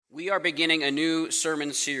We are beginning a new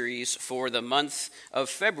sermon series for the month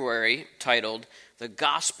of February titled, The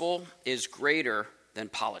Gospel is Greater Than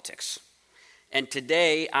Politics. And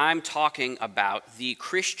today I'm talking about the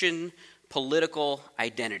Christian political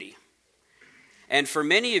identity. And for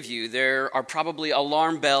many of you, there are probably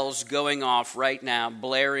alarm bells going off right now,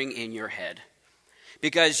 blaring in your head.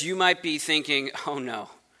 Because you might be thinking, oh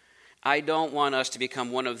no, I don't want us to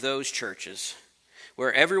become one of those churches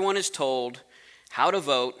where everyone is told how to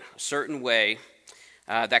vote a certain way,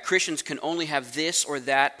 that Christians can only have this or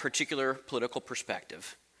that particular political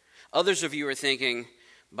perspective. Others of you are thinking,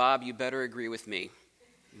 Bob, you better agree with me,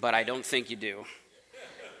 but I don't think you do.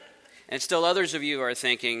 And still others of you are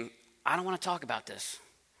thinking, I don't want to talk about this.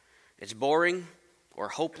 It's boring or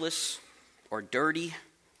hopeless or dirty.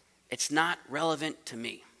 It's not relevant to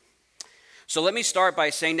me. So let me start by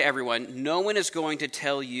saying to everyone, no one is going to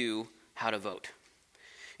tell you how to vote.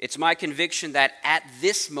 It's my conviction that at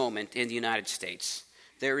this moment in the United States,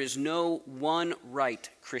 there is no one right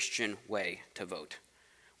Christian way to vote.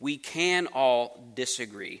 We can all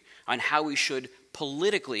disagree on how we should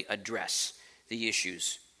politically address the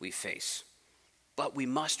issues we face. But we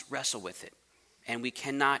must wrestle with it, and we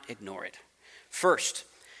cannot ignore it. First,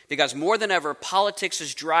 because more than ever, politics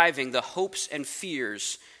is driving the hopes and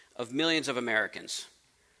fears of millions of Americans.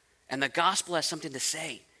 And the gospel has something to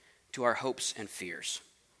say to our hopes and fears.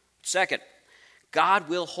 Second, God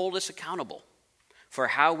will hold us accountable for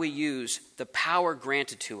how we use the power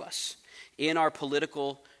granted to us in our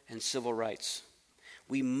political and civil rights.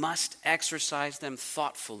 We must exercise them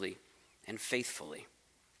thoughtfully and faithfully.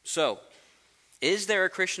 So, is there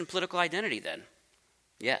a Christian political identity then?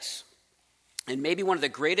 Yes. And maybe one of the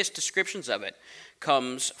greatest descriptions of it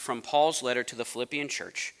comes from Paul's letter to the Philippian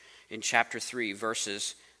church in chapter 3,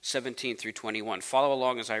 verses 17 through 21. Follow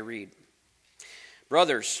along as I read.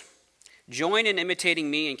 Brothers, join in imitating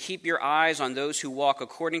me and keep your eyes on those who walk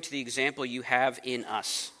according to the example you have in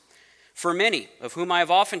us. For many, of whom I have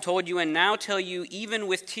often told you and now tell you even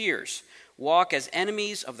with tears, walk as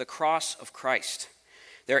enemies of the cross of Christ.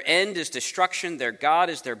 Their end is destruction, their God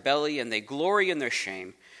is their belly, and they glory in their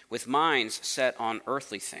shame, with minds set on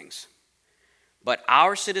earthly things. But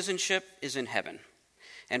our citizenship is in heaven,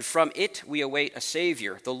 and from it we await a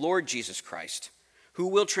Savior, the Lord Jesus Christ, who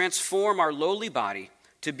will transform our lowly body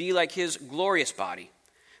to be like his glorious body,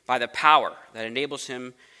 by the power that enables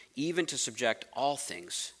him even to subject all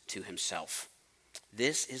things to himself.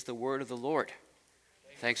 This is the word of the Lord.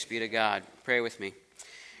 Thanks be to God. Pray with me.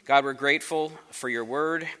 God, we're grateful for your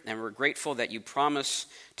word, and we're grateful that you promise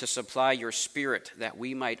to supply your spirit that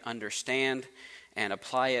we might understand and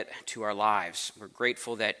apply it to our lives. We're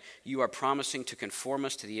grateful that you are promising to conform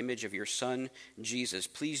us to the image of your Son, Jesus.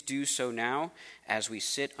 Please do so now as we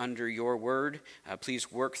sit under your word.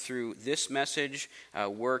 Please work through this message,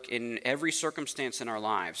 work in every circumstance in our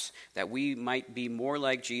lives, that we might be more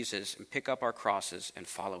like Jesus and pick up our crosses and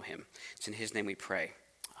follow him. It's in his name we pray.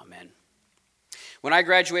 Amen. When I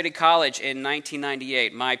graduated college in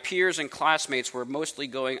 1998, my peers and classmates were mostly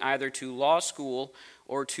going either to law school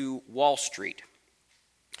or to Wall Street.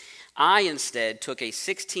 I instead took a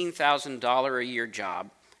 $16,000 a year job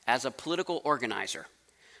as a political organizer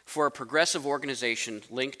for a progressive organization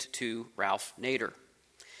linked to Ralph Nader.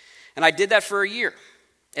 And I did that for a year.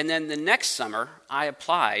 And then the next summer, I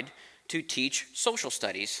applied to teach social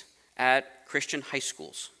studies at Christian high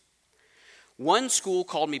schools. One school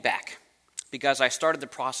called me back because I started the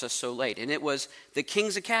process so late, and it was the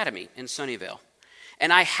King's Academy in Sunnyvale.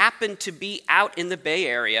 And I happened to be out in the Bay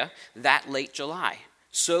Area that late July.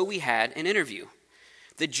 So we had an interview.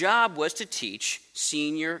 The job was to teach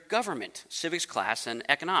senior government, civics class, and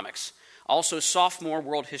economics, also sophomore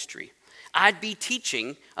world history. I'd be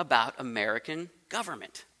teaching about American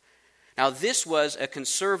government. Now, this was a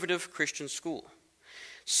conservative Christian school.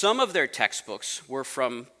 Some of their textbooks were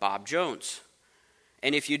from Bob Jones.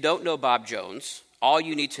 And if you don't know Bob Jones, all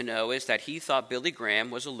you need to know is that he thought Billy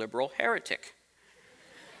Graham was a liberal heretic.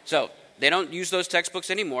 So, they don't use those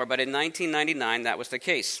textbooks anymore, but in 1999, that was the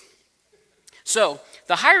case. So,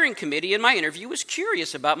 the hiring committee in my interview was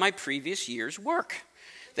curious about my previous year's work.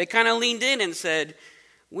 They kind of leaned in and said,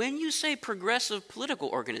 when you say progressive political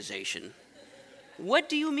organization, what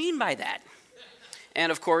do you mean by that?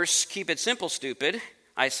 And of course, keep it simple, stupid,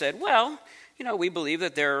 I said, well, we believe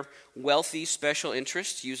that there are wealthy special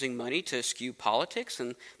interests using money to skew politics,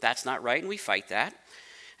 and that's not right, and we fight that.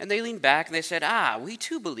 And they leaned back and they said, we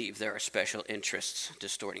too believe there are special interests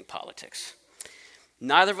distorting politics.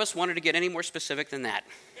 Neither of us wanted to get any more specific than that.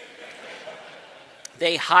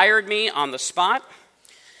 They hired me on the spot.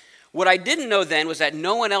 What I didn't know then was that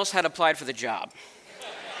no one else had applied for the job.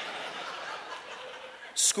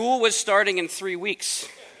 School was starting in 3 weeks.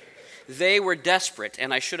 They were desperate,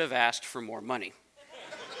 and I should have asked for more money.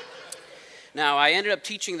 Now, I ended up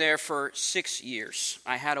teaching there for 6 years.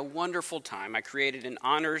 I had a wonderful time. I created an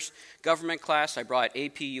honors government class. I brought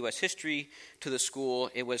AP U.S. History to the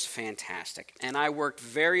school. It was fantastic. And I worked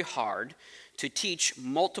very hard to teach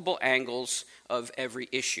multiple angles of every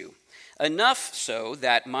issue. Enough so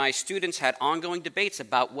that my students had ongoing debates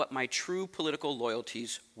about what my true political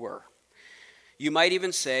loyalties were. You might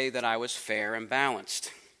even say that I was fair and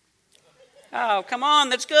balanced. Oh, come on,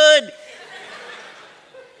 that's good.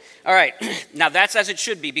 All right, now that's as it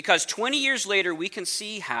should be, because 20 years later, we can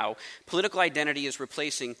see how political identity is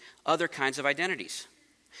replacing other kinds of identities.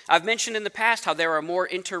 I've mentioned in the past how there are more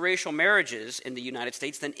interracial marriages in the United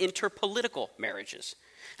States than interpolitical marriages.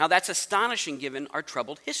 Now that's astonishing given our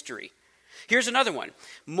troubled history. Here's another one.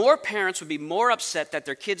 More parents would be more upset that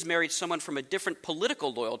their kids married someone from a different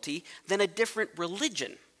political loyalty than a different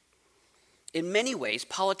religion. In many ways,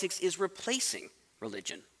 politics is replacing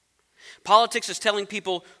religion. Politics is telling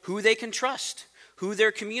people who they can trust, who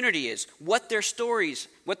their community is, what their stories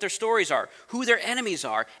are, who their enemies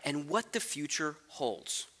are, and what the future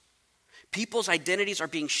holds. People's identities are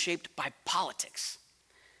being shaped by politics,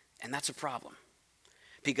 and that's a problem,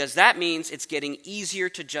 because that means it's getting easier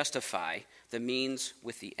to justify the means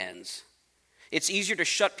with the ends. It's easier to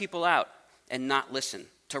shut people out and not listen,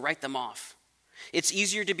 to write them off. It's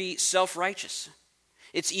easier to be self-righteous.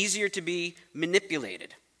 It's easier to be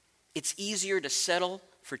manipulated. It's easier to settle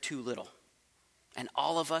for too little. And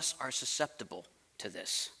all of us are susceptible to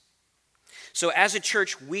this. So as a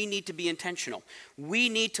church, we need to be intentional. We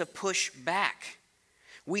need to push back.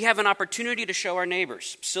 We have an opportunity to show our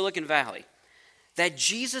neighbors, Silicon Valley, that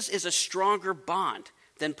Jesus is a stronger bond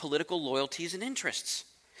than political loyalties and interests.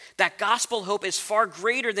 That gospel hope is far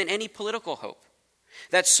greater than any political hope.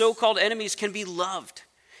 That so-called enemies can be loved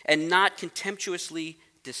and not contemptuously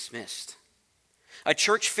dismissed. A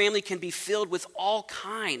church family can be filled with all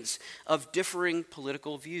kinds of differing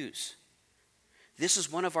political views. This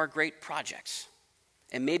is one of our great projects,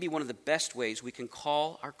 and maybe one of the best ways we can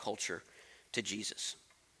call our culture to Jesus.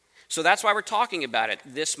 So that's why we're talking about it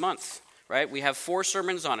this month, right? We have 4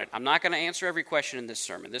 sermons on it. I'm not going to answer every question in this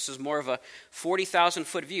sermon. This is more of a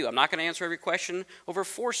 40,000-foot view. I'm not going to answer every question over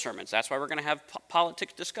 4 sermons. That's why we're going to have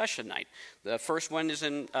politics discussion night. The first one is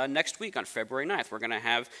in next week on February 9th. We're going to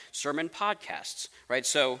have sermon podcasts, right?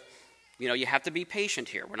 So, you have to be patient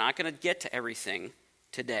here. We're not going to get to everything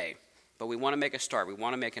today, but we want to make a start. We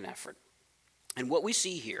want to make an effort. And what we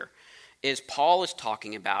see here is Paul is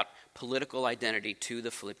talking about political identity to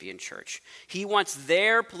the Philippian church. He wants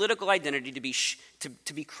their political identity to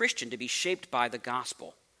be Christian, to be shaped by the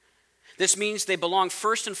gospel. This means they belong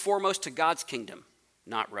first and foremost to God's kingdom,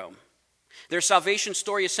 not Rome. Their salvation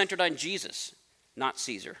story is centered on Jesus, not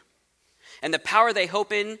Caesar. And the power they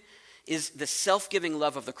hope in is the self-giving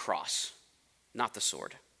love of the cross, not the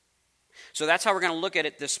sword. So that's how we're going to look at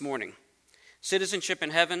it this morning. Citizenship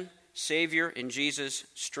in heaven, Savior in Jesus,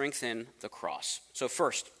 strength in the cross. So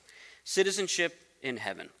first, citizenship in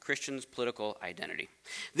heaven, Christians' political identity.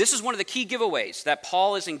 This is one of the key giveaways that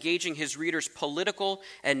Paul is engaging his readers' political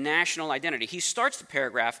and national identity. He starts the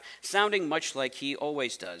paragraph sounding much like he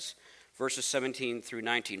always does. Verses 17 through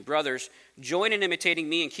 19. Brothers, join in imitating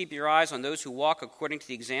me and keep your eyes on those who walk according to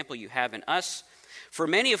the example you have in us. For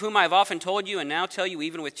many of whom I have often told you and now tell you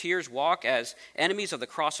even with tears walk as enemies of the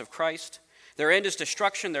cross of Christ. Their end is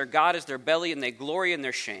destruction, their God is their belly, and they glory in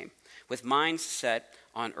their shame, with minds set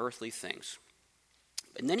on earthly things.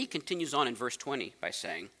 And then he continues on in verse 20 by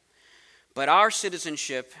saying, but our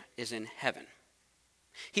citizenship is in heaven.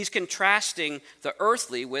 He's contrasting the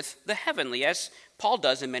earthly with the heavenly, as Paul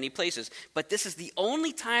does in many places. But this is the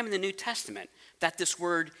only time in the New Testament that this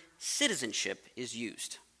word citizenship is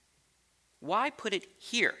used. Why put it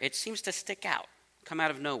here? It seems to stick out, come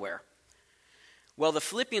out of nowhere. Well, the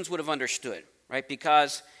Philippians would have understood, right?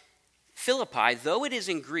 Because Philippi, though it is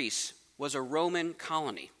in Greece, was a Roman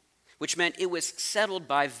colony, which meant it was settled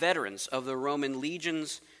by veterans of the Roman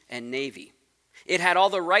legions and navy. It had all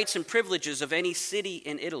the rights and privileges of any city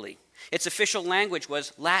in Italy. Its official language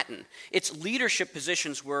was Latin. Its leadership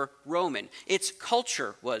positions were Roman. Its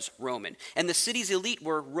culture was Roman. And the city's elite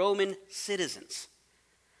were Roman citizens.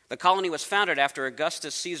 The colony was founded after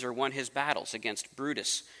Augustus Caesar won his battles against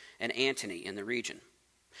Brutus and Antony in the region.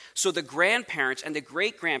 So the grandparents and the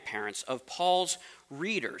great-grandparents of Paul's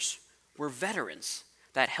readers were veterans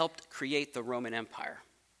that helped create the Roman Empire.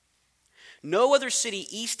 No other city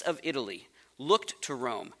east of Italy looked to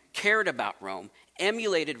Rome, cared about Rome,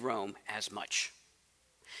 emulated Rome as much.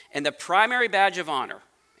 And the primary badge of honor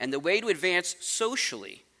and the way to advance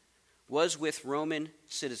socially was with Roman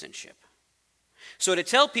citizenship. So to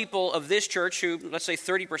tell people of this church, who let's say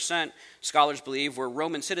 30% scholars believe were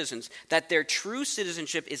Roman citizens, that their true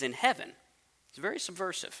citizenship is in heaven, it's very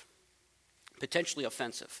subversive, potentially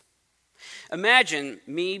offensive. Imagine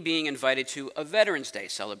me being invited to a Veterans Day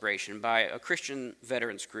celebration by a Christian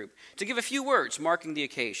veterans group to give a few words marking the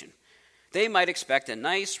occasion. They might expect a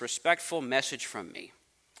nice, respectful message from me.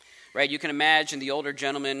 Right? You can imagine the older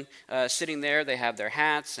gentlemen sitting there. They have their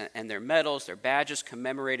hats and their medals, their badges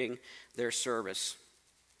commemorating their service.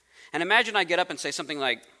 And imagine I get up and say something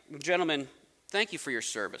like, "Gentlemen, thank you for your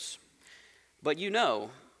service. But you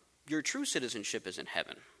know, your true citizenship is in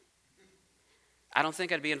heaven." I don't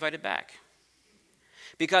think I'd be invited back.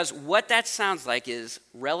 Because what that sounds like is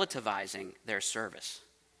relativizing their service.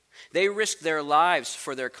 They risked their lives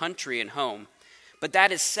for their country and home, but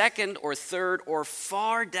that is second or third or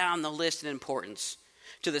far down the list in importance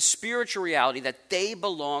to the spiritual reality that they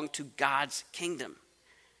belong to God's kingdom.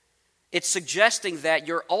 It's suggesting that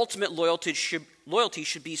your ultimate loyalty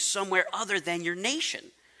should be somewhere other than your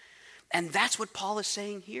nation. And that's what Paul is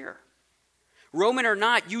saying here. Roman or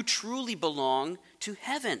not, you truly belong to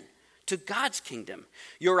heaven, to God's kingdom.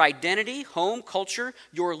 Your identity, home, culture,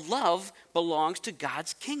 your love belongs to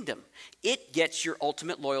God's kingdom. It gets your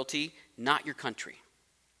ultimate loyalty, not your country.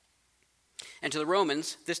 And to the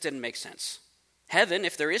Romans, this didn't make sense. Heaven,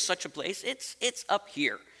 if there is such a place, it's up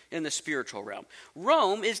here in the spiritual realm.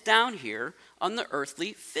 Rome is down here on the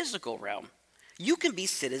earthly, physical realm. You can be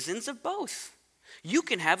citizens of both. You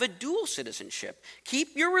can have a dual citizenship.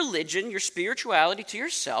 Keep your religion, your spirituality to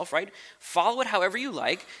yourself, right? Follow it however you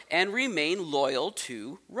like and remain loyal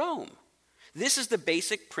to Rome. This is the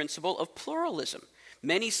basic principle of pluralism.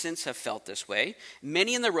 Many since have felt this way.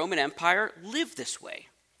 Many in the Roman Empire lived this way.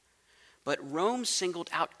 But Rome singled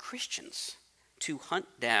out Christians to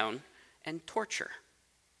hunt down and torture.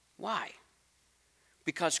 Why?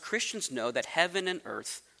 Because Christians know that heaven and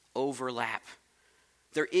earth overlap.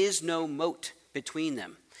 There is no moat between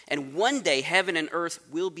them. And one day heaven and earth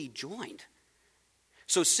will be joined.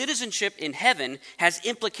 So citizenship in heaven has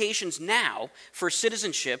implications now for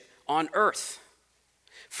citizenship on earth.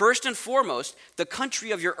 First and foremost, the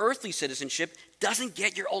country of your earthly citizenship doesn't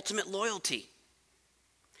get your ultimate loyalty.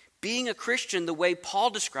 Being a Christian, the way Paul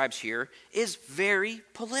describes here, is very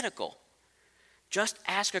political. Just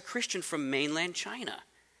ask a Christian from mainland China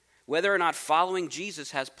whether or not following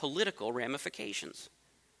Jesus has political ramifications.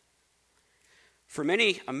 For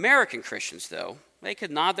many American Christians, though, they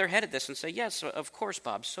could nod their head at this and say, "Yes, of course,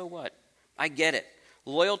 Bob, so what? I get it.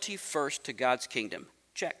 Loyalty first to God's kingdom.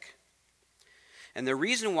 Check." And the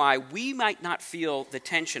reason why we might not feel the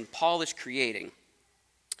tension Paul is creating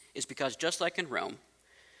is because just like in Rome,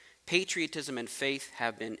 patriotism and faith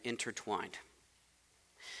have been intertwined.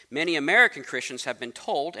 Many American Christians have been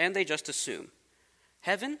told, and they just assume,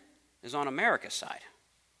 heaven is on America's side,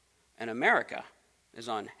 and America is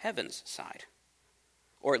on heaven's side.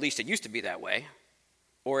 Or at least it used to be that way,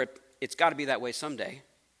 or it's got to be that way someday.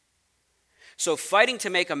 So fighting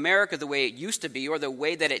to make America the way it used to be or the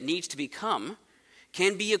way that it needs to become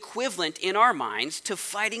can be equivalent in our minds to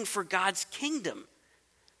fighting for God's kingdom.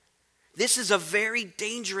 This is a very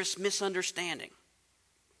dangerous misunderstanding.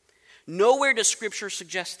 Nowhere does Scripture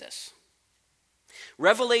suggest this.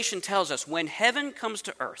 Revelation tells us when heaven comes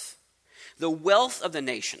to earth, the wealth of the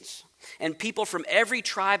nations and people from every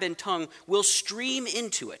tribe and tongue will stream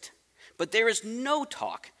into it. But there is no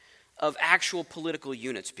talk of actual political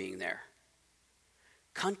units being there.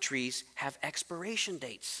 Countries have expiration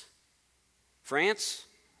dates. France,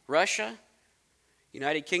 Russia,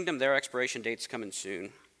 United Kingdom, their expiration date's coming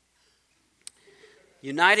soon.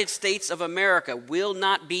 United States of America will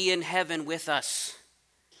not be in heaven with us.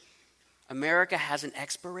 America has an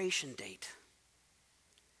expiration date.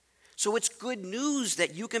 So it's good news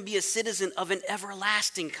that you can be a citizen of an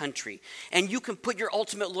everlasting country, and you can put your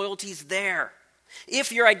ultimate loyalties there.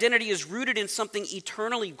 If your identity is rooted in something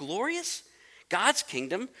eternally glorious, God's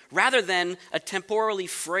kingdom, rather than a temporally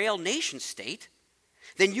frail nation state,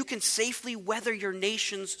 then you can safely weather your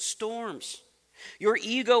nation's storms. Your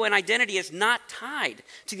ego and identity is not tied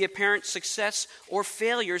to the apparent success or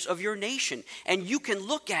failures of your nation, and you can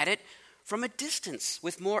look at it from a distance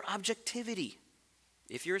with more objectivity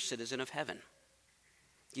if you're a citizen of heaven.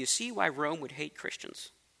 Do you see why Rome would hate Christians?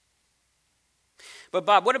 But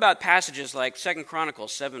Bob, what about passages like 2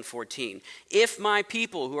 Chronicles 7:14? If my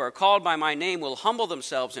people who are called by my name will humble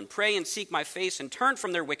themselves and pray and seek my face and turn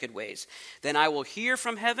from their wicked ways, then I will hear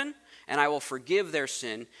from heaven and I will forgive their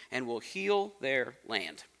sin and will heal their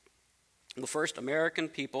land. Well, first, American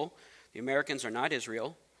people, the Americans are not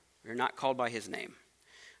Israel. They're not called by his name.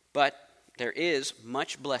 But there is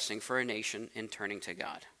much blessing for a nation in turning to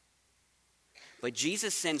God. But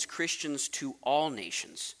Jesus sends Christians to all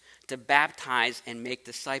nations to baptize and make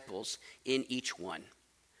disciples in each one,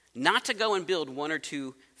 not to go and build one or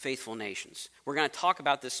two faithful nations. We're going to talk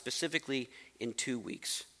about this specifically in 2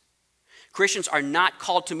 weeks. Christians are not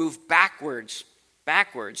called to move backwards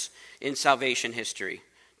in salvation history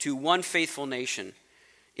to one faithful nation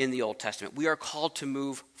in the Old Testament. We are called to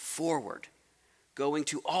move forward, going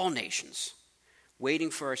to all nations,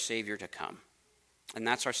 waiting for our Savior to come. And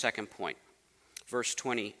that's our second point. Verse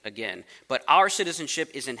 20 again. But our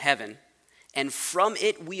citizenship is in heaven, and from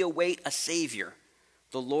it we await a Savior,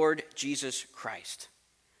 the Lord Jesus Christ.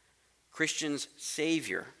 Christians'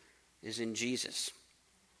 Savior is in Jesus.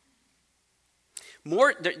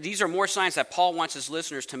 These are more signs that Paul wants his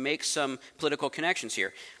listeners to make some political connections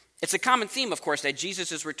here. It's a common theme, of course, that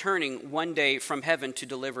Jesus is returning one day from heaven to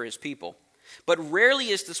deliver his people. But rarely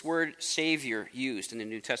is this word Savior used in the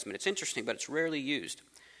New Testament. It's interesting, but it's rarely used.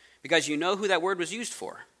 Because you know who that word was used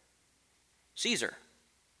for? Caesar.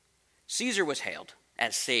 Caesar was hailed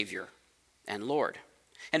as Savior and Lord.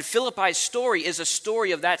 And Philippi's story is a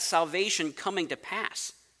story of that salvation coming to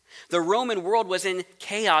pass. The Roman world was in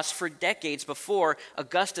chaos for decades before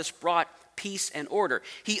Augustus brought peace and order.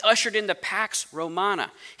 He ushered in the Pax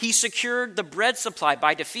Romana. He secured the bread supply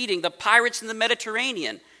by defeating the pirates in the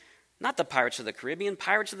Mediterranean. Not the pirates of the Caribbean,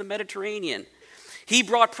 pirates of the Mediterranean. He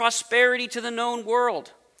brought prosperity to the known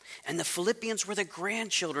world. And the Philippians were the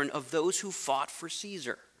grandchildren of those who fought for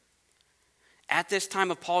Caesar. At this time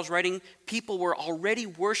of Paul's writing, people were already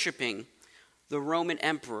worshiping the Roman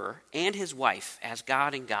emperor and his wife as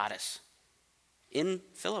God and goddess in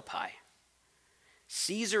Philippi.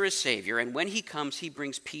 Caesar is Savior, and when he comes, he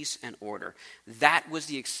brings peace and order. That was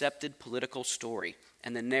the accepted political story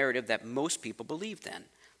and the narrative that most people believed then.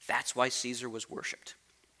 That's why Caesar was worshipped.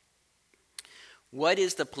 What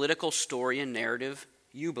is the political story and narrative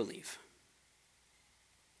you believe?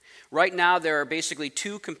 Right now, there are basically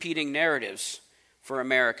two competing narratives for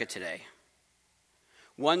America today.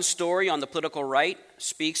 One story on the political right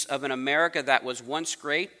speaks of an America that was once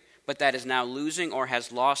great, but that is now losing or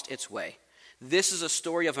has lost its way. This is a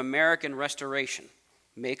story of American restoration.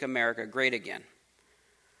 Make America great again.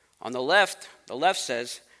 On the left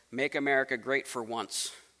says, make America great for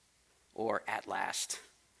once, or at last.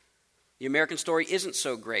 The American story isn't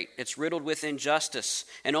so great. It's riddled with injustice,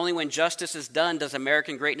 and only when justice is done does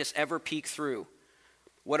American greatness ever peek through.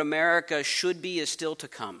 What America should be is still to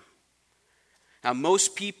come. Now,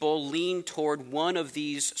 most people lean toward one of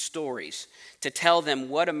these stories to tell them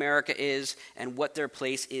what America is and what their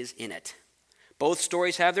place is in it. Both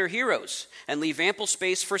stories have their heroes and leave ample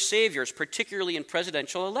space for saviors, particularly in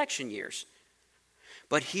presidential election years.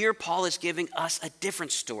 But here Paul is giving us a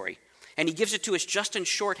different story, and he gives it to us just in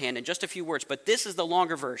shorthand in just a few words, but this is the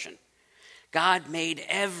longer version. God made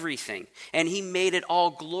everything, and he made it all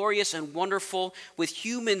glorious and wonderful, with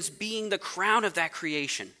humans being the crown of that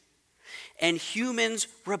creation. And humans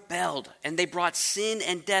rebelled, and they brought sin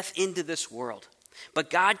and death into this world. But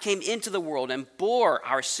God came into the world and bore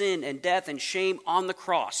our sin and death and shame on the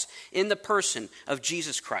cross in the person of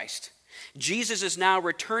Jesus Christ. Jesus is now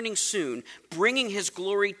returning soon, bringing his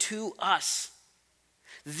glory to us.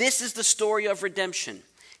 This is the story of redemption.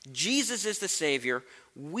 Jesus is the Savior.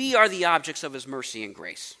 We are the objects of his mercy and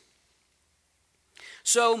grace.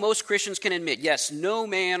 So most Christians can admit, yes, no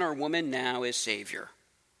man or woman now is Savior.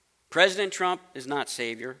 President Trump is not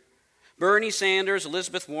Savior. Bernie Sanders,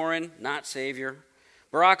 Elizabeth Warren, not Savior.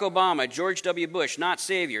 Barack Obama, George W. Bush, not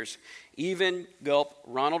saviors. Even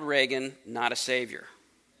Ronald Reagan, not a savior.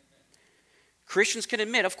 Christians can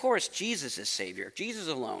admit, of course, Jesus is Savior. Jesus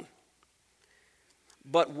alone.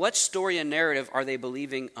 But what story and narrative are they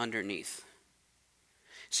believing underneath?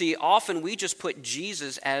 See, often we just put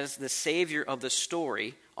Jesus as the Savior of the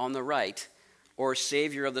story on the right, or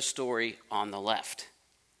Savior of the story on the left.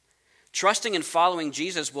 Trusting and following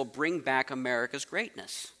Jesus will bring back America's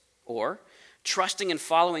greatness. Or trusting and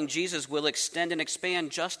following Jesus will extend and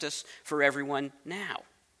expand justice for everyone now.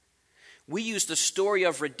 We use the story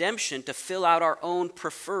of redemption to fill out our own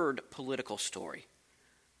preferred political story.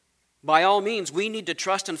 By all means, we need to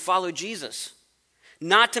trust and follow Jesus,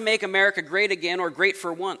 not to make America great again or great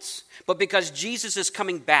for once, but because Jesus is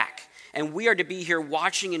coming back, and we are to be here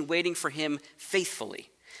watching and waiting for him faithfully.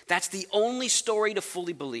 That's the only story to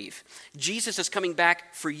fully believe. Jesus is coming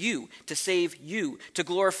back for you, to save you, to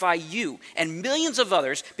glorify you, and millions of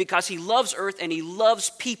others because he loves earth and he loves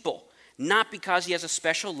people, not because he has a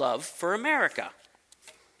special love for America.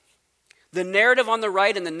 The narrative on the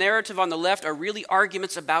right and the narrative on the left are really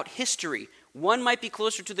arguments about history. One might be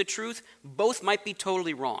closer to the truth, both might be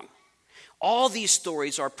totally wrong. All these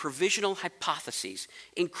stories are provisional hypotheses,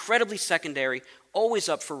 incredibly secondary, always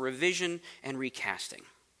up for revision and recasting.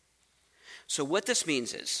 So what this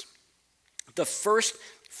means is, the first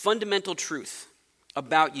fundamental truth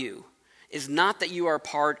about you is not that you are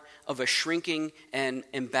part of a shrinking and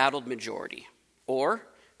embattled majority. Or,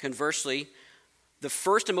 conversely, the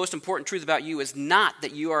first and most important truth about you is not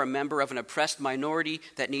that you are a member of an oppressed minority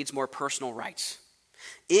that needs more personal rights.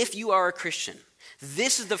 If you are a Christian,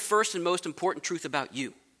 this is the first and most important truth about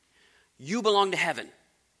you. You belong to heaven,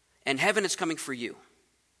 and heaven is coming for you.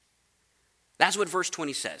 That's what verse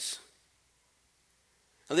 20 says.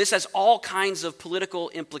 Now, this has all kinds of political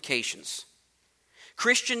implications.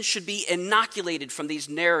 Christians should be inoculated from these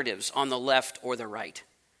narratives on the left or the right.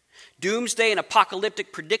 Doomsday and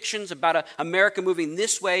apocalyptic predictions about America moving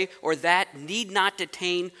this way or that need not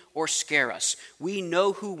detain or scare us. We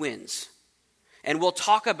know who wins. And we'll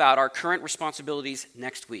talk about our current responsibilities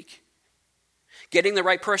next week. Getting the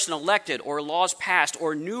right person elected or laws passed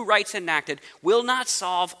or new rights enacted will not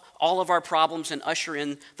solve all of our problems and usher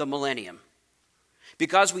in the millennium.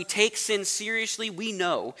 Because we take sin seriously, we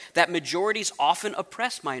know that majorities often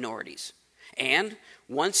oppress minorities. And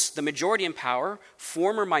once the majority in power,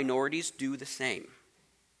 former minorities do the same.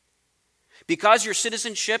 Because your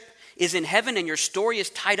citizenship is in heaven and your story is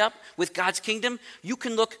tied up with God's kingdom, you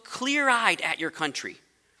can look clear-eyed at your country.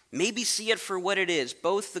 Maybe see it for what it is,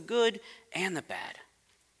 both the good and the bad.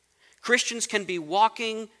 Christians can be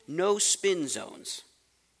walking no-spin zones.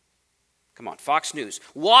 Come on, Fox News.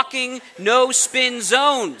 Walking no-spin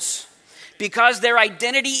zones. Because their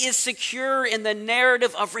identity is secure in the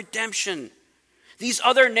narrative of redemption. These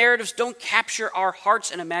other narratives don't capture our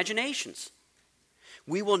hearts and imaginations.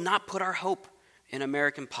 We will not put our hope in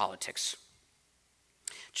American politics.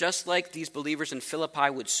 Just like these believers in Philippi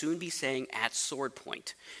would soon be saying at sword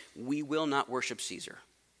point, we will not worship Caesar.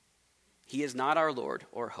 He is not our Lord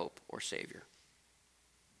or hope or Savior.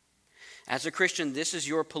 As a Christian, this is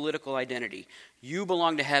your political identity. You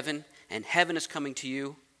belong to heaven, and heaven is coming to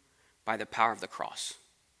you by the power of the cross.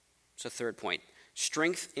 So third point,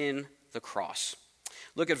 strength in the cross.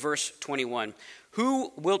 Look at verse 21.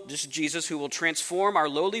 This is Jesus, who will transform our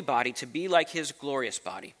lowly body to be like his glorious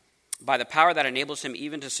body, by the power that enables him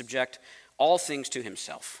even to subject all things to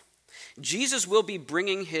himself. Jesus will be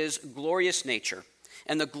bringing his glorious nature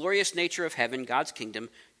and the glorious nature of heaven, God's kingdom,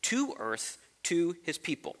 to earth, to his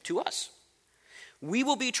people, to us. We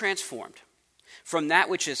will be transformed from that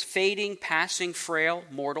which is fading, passing, frail,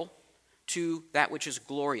 mortal, to that which is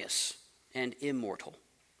glorious and immortal.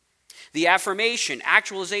 The affirmation,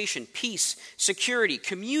 actualization, peace, security,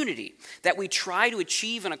 community that we try to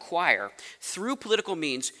achieve and acquire through political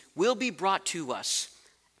means will be brought to us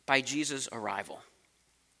by Jesus' arrival.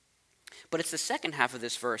 But it's the second half of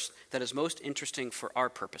this verse that is most interesting for our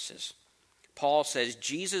purposes. Paul says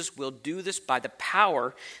Jesus will do this by the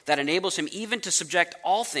power that enables him even to subject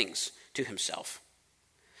all things to himself.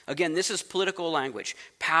 Again, this is political language,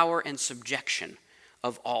 power and subjection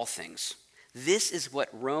of all things. This is what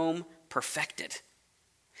Rome perfected,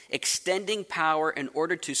 extending power in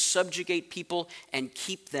order to subjugate people and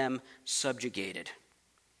keep them subjugated.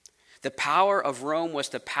 The power of Rome was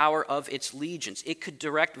the power of its legions. It could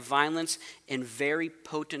direct violence in very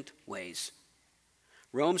potent ways.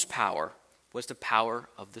 Rome's power was the power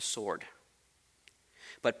of the sword.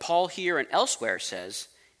 But Paul here and elsewhere says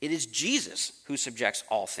it is Jesus who subjects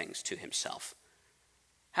all things to himself.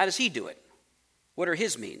 How does he do it? What are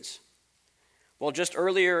his means? Well, just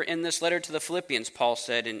earlier in this letter to the Philippians, Paul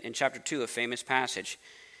said in chapter 2, a famous passage,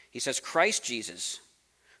 he says, Christ Jesus,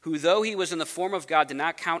 who though he was in the form of God, did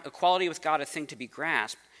not count equality with God a thing to be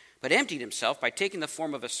grasped, but emptied himself by taking the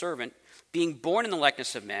form of a servant, being born in the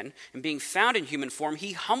likeness of men, and being found in human form,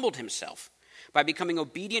 he humbled himself by becoming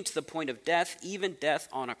obedient to the point of death, even death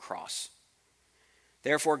on a cross.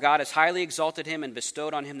 Therefore God has highly exalted him and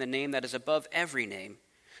bestowed on him the name that is above every name,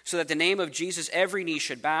 so that the name of Jesus every knee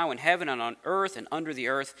should bow in heaven and on earth and under the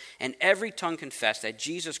earth, and every tongue confess that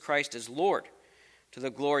Jesus Christ is Lord, to the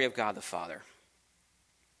glory of God the Father.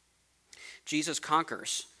 Jesus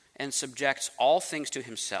conquers and subjects all things to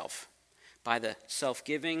himself by the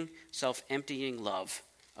self-giving, self-emptying love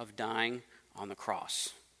of dying on the cross.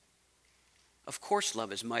 Of course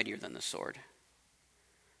love is mightier than the sword.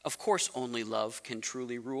 Of course only love can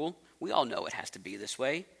truly rule. We all know it has to be this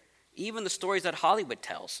way. Even the stories that Hollywood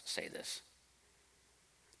tells say this.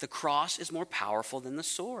 The cross is more powerful than the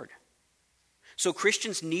sword. So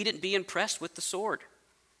Christians needn't be impressed with the sword,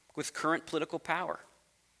 with current political power.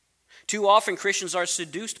 Too often Christians are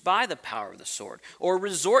seduced by the power of the sword or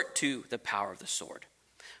resort to the power of the sword.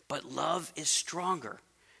 But love is stronger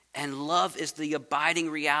And love is the abiding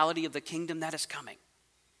reality of the kingdom that is coming.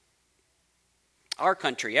 Our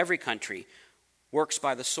country, every country, works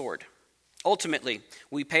by the sword. Ultimately,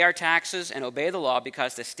 we pay our taxes and obey the law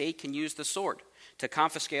because the state can use the sword to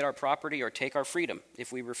confiscate our property or take our freedom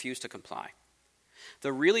if we refuse to comply.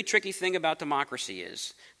 The really tricky thing about democracy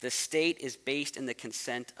is the state is based in the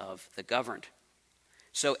consent of the governed.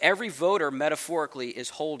 So every voter, metaphorically, is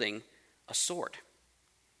holding a sword.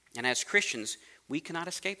 And as Christians, we cannot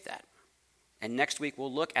escape that. And next week,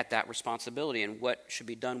 we'll look at that responsibility and what should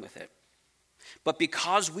be done with it. But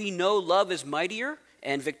because we know love is mightier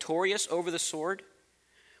and victorious over the sword,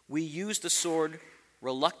 we use the sword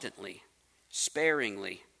reluctantly,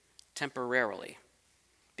 sparingly, temporarily,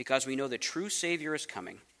 because we know the true Savior is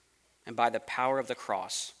coming, and by the power of the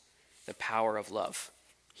cross, the power of love,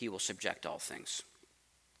 he will subject all things.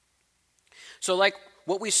 So like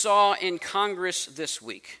what we saw in Congress this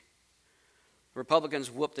week, Republicans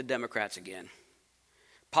whooped the Democrats again.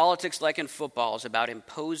 Politics, like in football, is about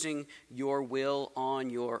imposing your will on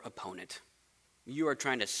your opponent. You are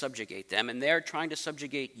trying to subjugate them, and they're trying to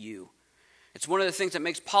subjugate you. It's one of the things that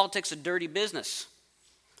makes politics a dirty business.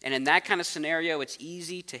 And in that kind of scenario, it's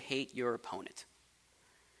easy to hate your opponent.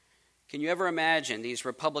 Can you ever imagine these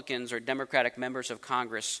Republicans or Democratic members of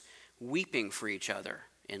Congress weeping for each other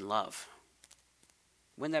in love?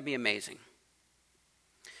 Wouldn't that be amazing?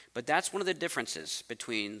 But that's one of the differences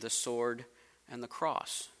between the sword and the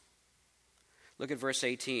cross. Look at verse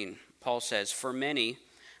 18. Paul says, "For many,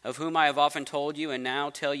 of whom I have often told you and now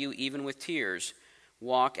tell you even with tears,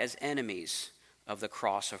 walk as enemies of the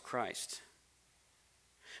cross of Christ."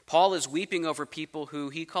 Paul is weeping over people who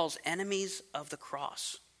he calls enemies of the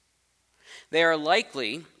cross. They are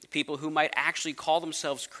likely people who might actually call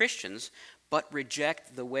themselves Christians, but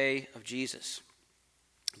reject the way of Jesus.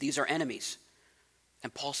 These are enemies.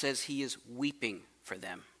 And Paul says he is weeping for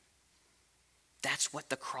them. That's what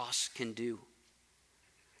the cross can do.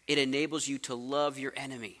 It enables you to love your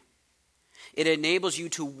enemy. It enables you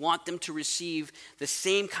to want them to receive the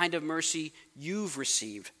same kind of mercy you've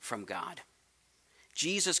received from God.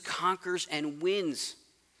 Jesus conquers and wins,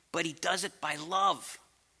 but he does it by love.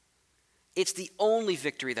 It's the only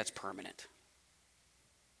victory that's permanent.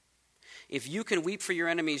 If you can weep for your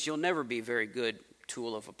enemies, you'll never be a very good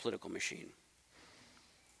tool of a political machine.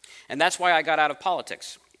 And that's why I got out of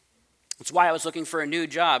politics. It's why I was looking for a new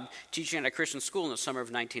job teaching at a Christian school in the summer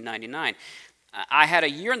of 1999. I had a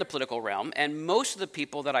year in the political realm, and most of the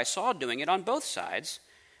people that I saw doing it on both sides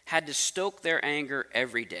had to stoke their anger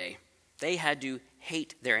every day. They had to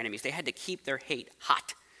hate their enemies. They had to keep their hate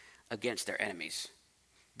hot against their enemies.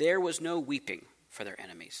 There was no weeping for their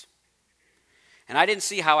enemies. And I didn't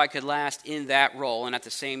see how I could last in that role and at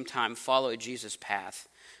the same time follow Jesus' path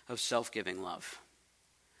of self-giving love.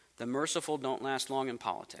 The merciful don't last long in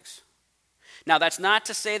politics. Now, that's not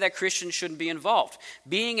to say that Christians shouldn't be involved.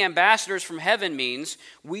 Being ambassadors from heaven means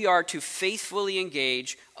we are to faithfully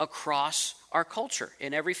engage across our culture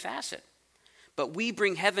in every facet. But we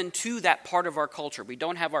bring heaven to that part of our culture. We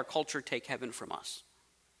don't have our culture take heaven from us.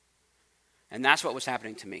 And that's what was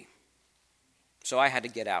happening to me. So I had to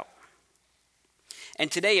get out.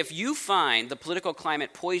 And today, if you find the political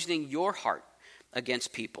climate poisoning your heart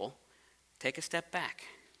against people, take a step back.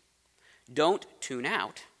 Don't tune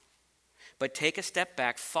out, but take a step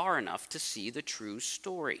back far enough to see the true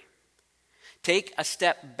story. Take a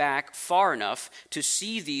step back far enough to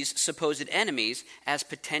see these supposed enemies as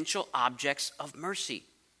potential objects of mercy.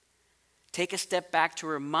 Take a step back to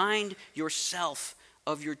remind yourself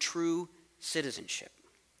of your true citizenship.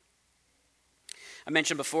 I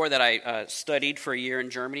mentioned before that I studied for a year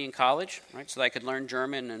in Germany in college, right, so that I could learn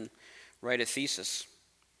German and write a thesis.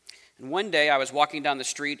 And one day I was walking down the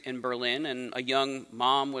street in Berlin, and a young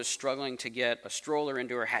mom was struggling to get a stroller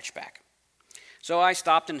into her hatchback. So I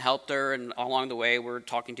stopped and helped her, and along the way we're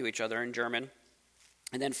talking to each other in German.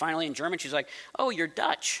 And then finally in German she's like, "Oh, you're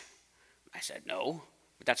Dutch." I said, "No,"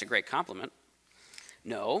 but that's a great compliment.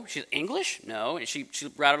 "No." She's English? "No." And she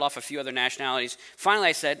rattled off a few other nationalities. Finally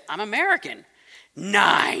I said, "I'm American."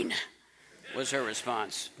 9 was her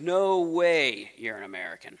response. "No way you're an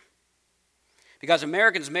American." Because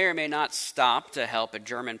Americans may or may not stop to help a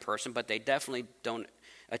German person, but they definitely don't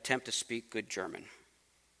attempt to speak good German.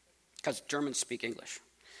 Because Germans speak English.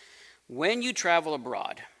 When you travel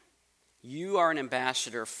abroad, you are an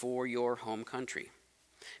ambassador for your home country.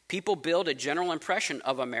 People build a general impression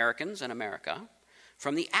of Americans and America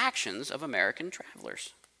from the actions of American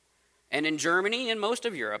travelers. And in Germany and most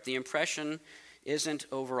of Europe, the impression isn't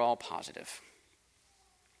overall positive.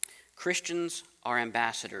 Christians are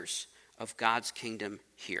ambassadors of God's kingdom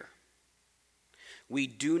here. We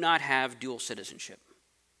do not have dual citizenship.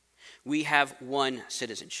 We have one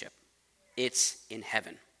citizenship. It's in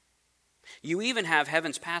heaven. You even have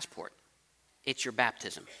heaven's passport. It's your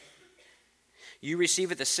baptism. You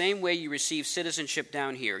receive it the same way you receive citizenship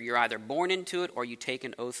down here. You're either born into it or you take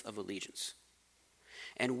an oath of allegiance.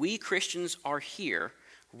 And we Christians are here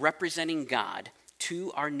representing God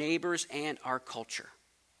to our neighbors and our culture.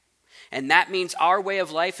 And that means our way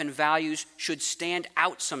of life and values should stand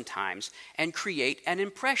out sometimes and create an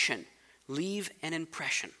impression, leave an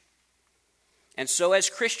impression. And so as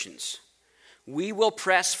Christians, we will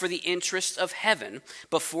press for the interests of heaven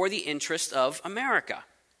before the interests of America.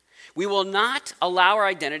 We will not allow our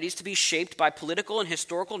identities to be shaped by political and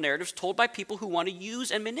historical narratives told by people who want to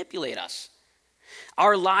use and manipulate us.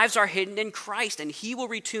 Our lives are hidden in Christ, and he will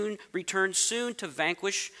return soon to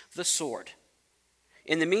vanquish the sword.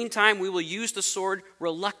 In the meantime, we will use the sword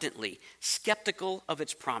reluctantly, skeptical of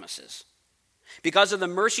its promises. Because of the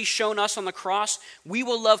mercy shown us on the cross, we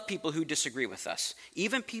will love people who disagree with us,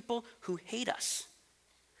 even people who hate us.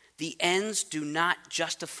 The ends do not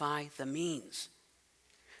justify the means.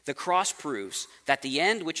 The cross proves that the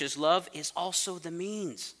end, which is love, is also the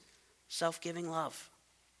means, self-giving love.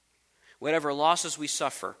 Whatever losses we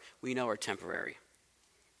suffer, we know are temporary,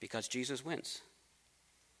 because Jesus wins.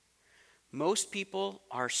 Most people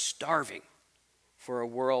are starving for a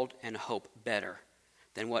world and hope better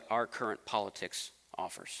than what our current politics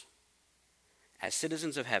offers. As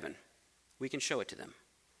citizens of heaven, we can show it to them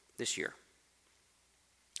this year.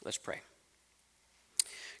 Let's pray.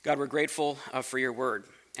 God, we're grateful for your word,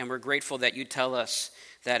 and we're grateful that you tell us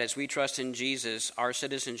that as we trust in Jesus, our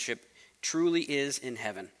citizenship truly is in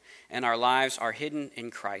heaven, and our lives are hidden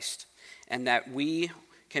in Christ, and that we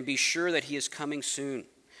can be sure that he is coming soon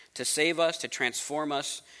to save us, to transform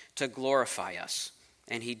us, to glorify us.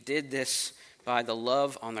 And he did this by the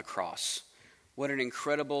love on the cross. What an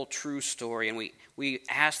incredible, true story. And we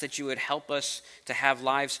ask that you would help us to have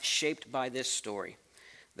lives shaped by this story,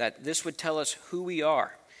 that this would tell us who we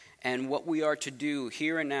are and what we are to do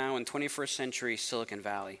here and now in 21st century Silicon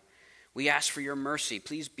Valley. We ask for your mercy.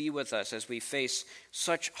 Please be with us as we face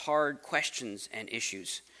such hard questions and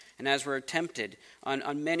issues. And as we're tempted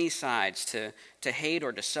on many sides to hate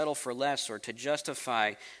or to settle for less or to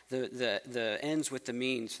justify the ends with the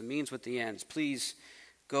means with the ends, please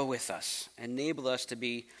go with us. Enable us to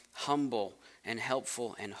be humble and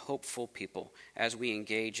helpful and hopeful people as we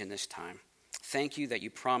engage in this time. Thank you that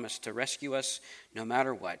you promise to rescue us no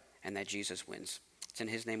matter what, and that Jesus wins. It's in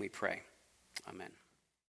his name we pray. Amen.